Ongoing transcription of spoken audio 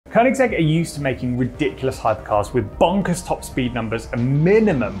Koenigsegg are used to making ridiculous hypercars with bonkers top speed numbers and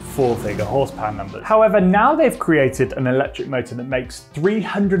minimum 4-figure horsepower numbers. However, now they've created an electric motor that makes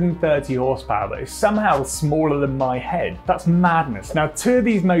 330 horsepower that is somehow smaller than my head. That's madness. Now, 2 of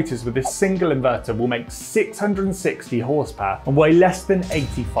these motors with this single inverter will make 660 horsepower and weigh less than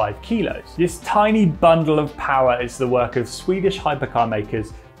 85 kilos. This tiny bundle of power is the work of Swedish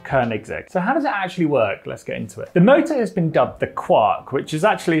Hypercarmakers Koenigsegg. So how does it actually work? Let's get into it. The motor has been dubbed the Quark, which is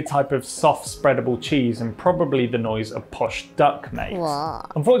actually a type of soft spreadable cheese and probably the noise a Posh duck makes. Wow.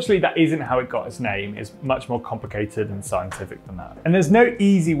 Unfortunately, that isn't how it got its name. It's much more complicated and scientific than that. And there's no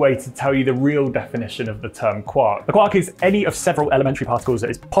easy way to tell you the real definition of the term quark. A quark is any of several elementary particles that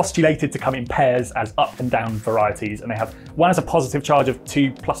is postulated to come in pairs as up and down varieties, and they have one has a positive charge of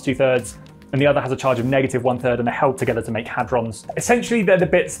 2 plus 2/3, and the other has a charge of negative 1/3, and they're held together to make hadrons. Essentially, they're the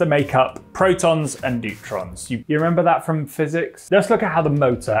bits that make up protons and neutrons. You remember that from physics? Let's look at how the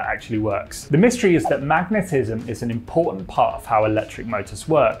motor actually works. The mystery is that magnetism is an important part of how electric motors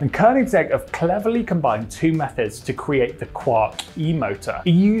work, and Koenigsegg have cleverly combined 2 methods to create the Quark e-motor.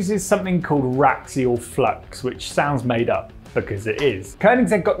 It uses something called axial flux, which sounds made up, because it is.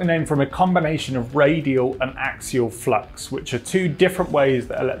 Koenigsegg got the name from a combination of radial and axial flux, which are 2 different ways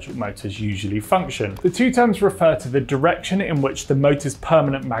that electric motors usually function. The 2 terms refer to the direction in which the motor's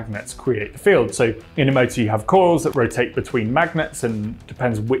permanent magnets create the field. So in a motor you have coils that rotate between magnets and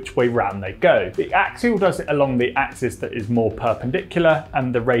depends which way round they go. The axial does it along the axis that is more perpendicular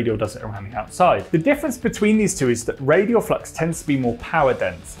and the radial does it around the outside. The difference between these 2 is that radial flux tends to be more power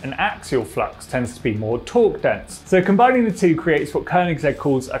dense and axial flux tends to be more torque dense. So combining the 2 creates what Koenigsegg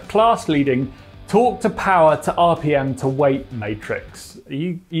calls a class-leading torque to power to RPM to weight matrix. Are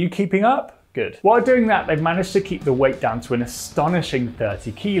you keeping up? Good. While doing that, they've managed to keep the weight down to an astonishing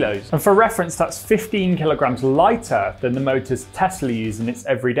 30 kilos. And for reference, that's 15 kilograms lighter than the motors Tesla use in its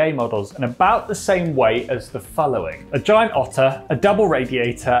everyday models, and about the same weight as the following: a giant otter, a double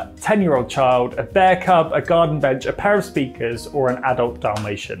radiator, 10-year-old child, a bear cub, a garden bench, a pair of speakers, or an adult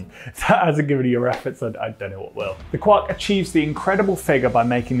Dalmatian. If that hasn't given you a reference, I don't know what will. The Quark achieves the incredible figure by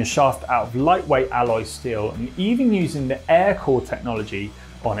making the shaft out of lightweight alloy steel and even using the air core technology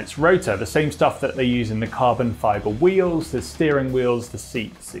on its rotor, the same stuff that they use in the carbon fiber wheels, the steering wheels, the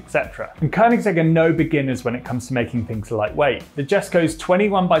seats, etc. And Koenigsegg are no beginners when it comes to making things lightweight. The Jesco's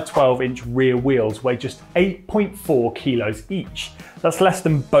 21 by 12 inch rear wheels weigh just 8.4 kilos each. That's less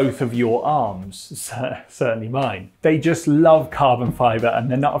than both of your arms, certainly mine. They just love carbon fiber and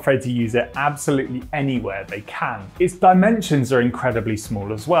they're not afraid to use it absolutely anywhere they can. Its dimensions are incredibly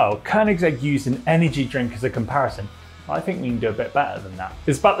small as well. Koenigsegg used an energy drink as a comparison. I think we can do a bit better than that.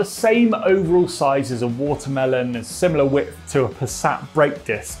 It's about the same overall size as a watermelon, a similar width to a Passat brake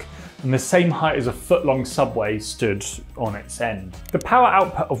disc, and the same height as a foot-long subway stood on its end. The power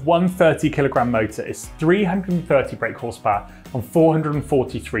output of one 30-kilogram motor is 330 brake horsepower and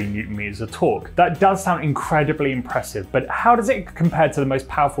 443 Newton meters of torque. That does sound incredibly impressive, but how does it compare to the most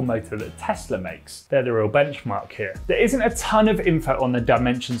powerful motor that Tesla makes? They're the real benchmark here. There isn't a ton of info on the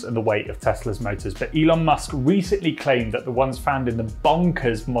dimensions and the weight of Tesla's motors, but Elon Musk recently claimed that the ones found in the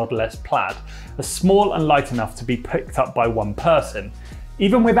bonkers Model S Plaid are small and light enough to be picked up by one person.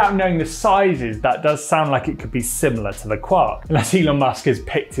 Even without knowing the sizes, that does sound like it could be similar to the Quark, unless Elon Musk has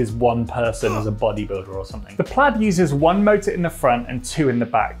picked his one person as a bodybuilder or something. The Plaid uses 1 motor in the front and 2 in the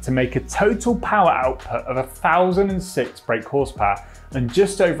back to make a total power output of 1,006 brake horsepower and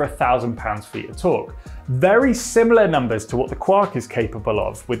just over 1,000 pounds-feet of torque. Very similar numbers to what the Quark is capable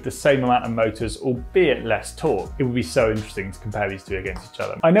of with the same amount of motors, albeit less torque. It would be so interesting to compare these 2 against each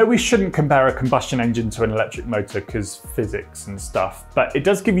other. I know we shouldn't compare a combustion engine to an electric motor because physics and stuff, but it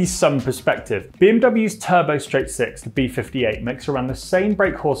does give you some perspective. BMW's Turbo Straight 6, the B58, makes around the same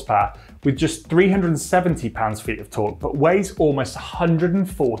brake horsepower with just 370 pounds-feet of torque, but weighs almost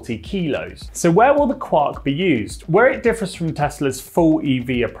 140 kilos. So where will the Quark be used? Where it differs from Tesla's full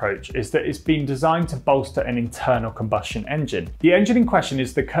EV approach is that it's been designed to bolster an internal combustion engine. The engine in question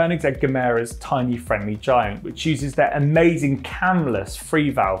is the Koenigsegg Gamera's tiny friendly giant, which uses their amazing camless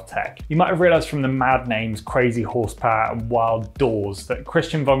free valve tech. You might have realized from the mad names, crazy horsepower and wild doors that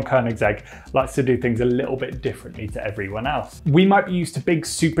Christian von Koenigsegg likes to do things a little bit differently to everyone else. We might be used to big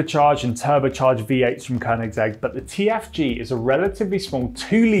supercharged and turbocharged V8s from Koenigsegg, but the TFG is a relatively small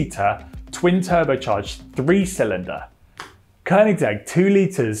 2-litre twin turbocharged 3-cylinder. Koenigsegg, 2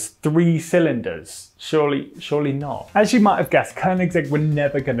 litres, 3 cylinders. Surely not. As you might have guessed, Koenigsegg were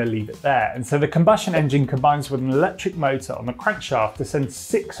never going to leave it there, and so the combustion engine combines with an electric motor on the crankshaft to send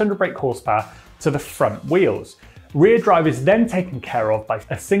 600 brake horsepower to the front wheels. Rear drive is then taken care of by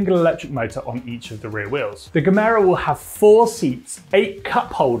a single electric motor on each of the rear wheels. The Gemera will have 4 seats, 8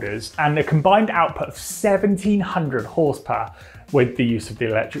 cup holders, and a combined output of 1700 horsepower with the use of the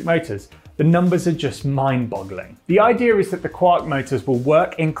electric motors. The numbers are just mind-boggling. The idea is that the Quark motors will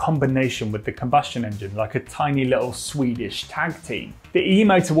work in combination with the combustion engine like a tiny little Swedish tag team. The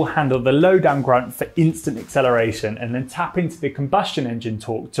E-motor will handle the low-down grunt for instant acceleration and then tap into the combustion engine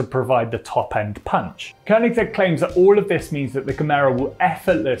torque to provide the top-end punch. Koenigsegg claims that all of this means that the Gemera will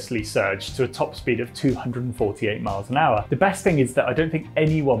effortlessly surge to a top speed of 248 miles an hour. The best thing is that I don't think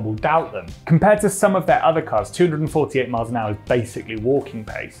anyone will doubt them. Compared to some of their other cars, 248 miles an hour is basically walking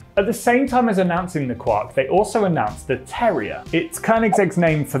pace. At the same time as announcing the Quark, they also announced the Terrier. It's Koenigsegg's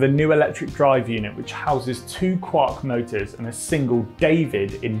name for the new electric drive unit, which houses 2 Quark motors and a single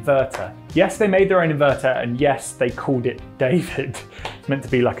David inverter. Yes, they made their own inverter, and yes, they called it David. It's meant to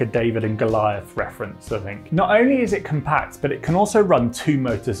be like a David and Goliath reference, I think. Not only is it compact, but it can also run 2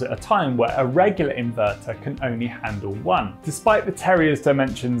 motors at a time, where a regular inverter can only handle 1. Despite the Terrier's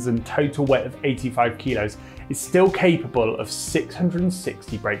dimensions and total weight of 85 kilos, it's still capable of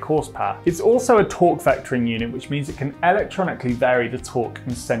 660 brake horsepower. It's also a torque vectoring unit, which means it can electronically vary the torque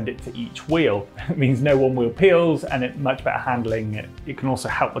and send it to each wheel. It means no one wheel peels, and it's much better handling. It can also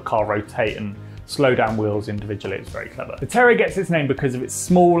help the car rotate and slow down wheels individually. It's very clever. The Terrier gets its name because of its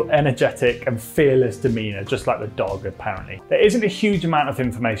small, energetic and fearless demeanour, just like the dog apparently. There isn't a huge amount of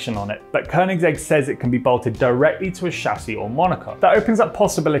information on it, but Koenigsegg says it can be bolted directly to a chassis or monocoque. That opens up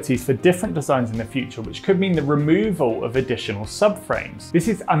possibilities for different designs in the future, which could mean the removal of additional subframes. This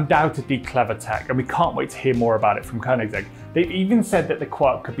is undoubtedly clever tech, and we can't wait to hear more about it from Koenigsegg. They've even said that the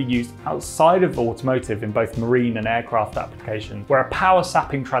Quark could be used outside of automotive in both marine and aircraft applications, where a power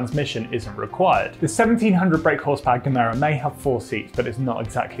sapping transmission isn't required. The 1700 brake horsepower Gemera may have 4 seats, but it's not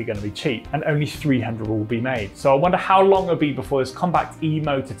exactly going to be cheap, and only 300 will be made. So I wonder how long it'll be before this compact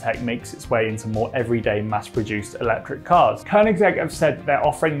e-motor tech makes its way into more everyday mass-produced electric cars. Koenigsegg have said they're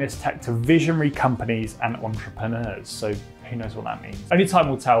offering this tech to visionary companies and entrepreneurs, so who knows what that means. Only time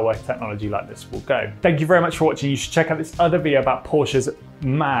will tell where technology like this will go. Thank you very much for watching. You should check out this other video about Porsche's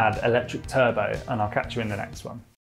mad electric turbo, and I'll catch you in the next one.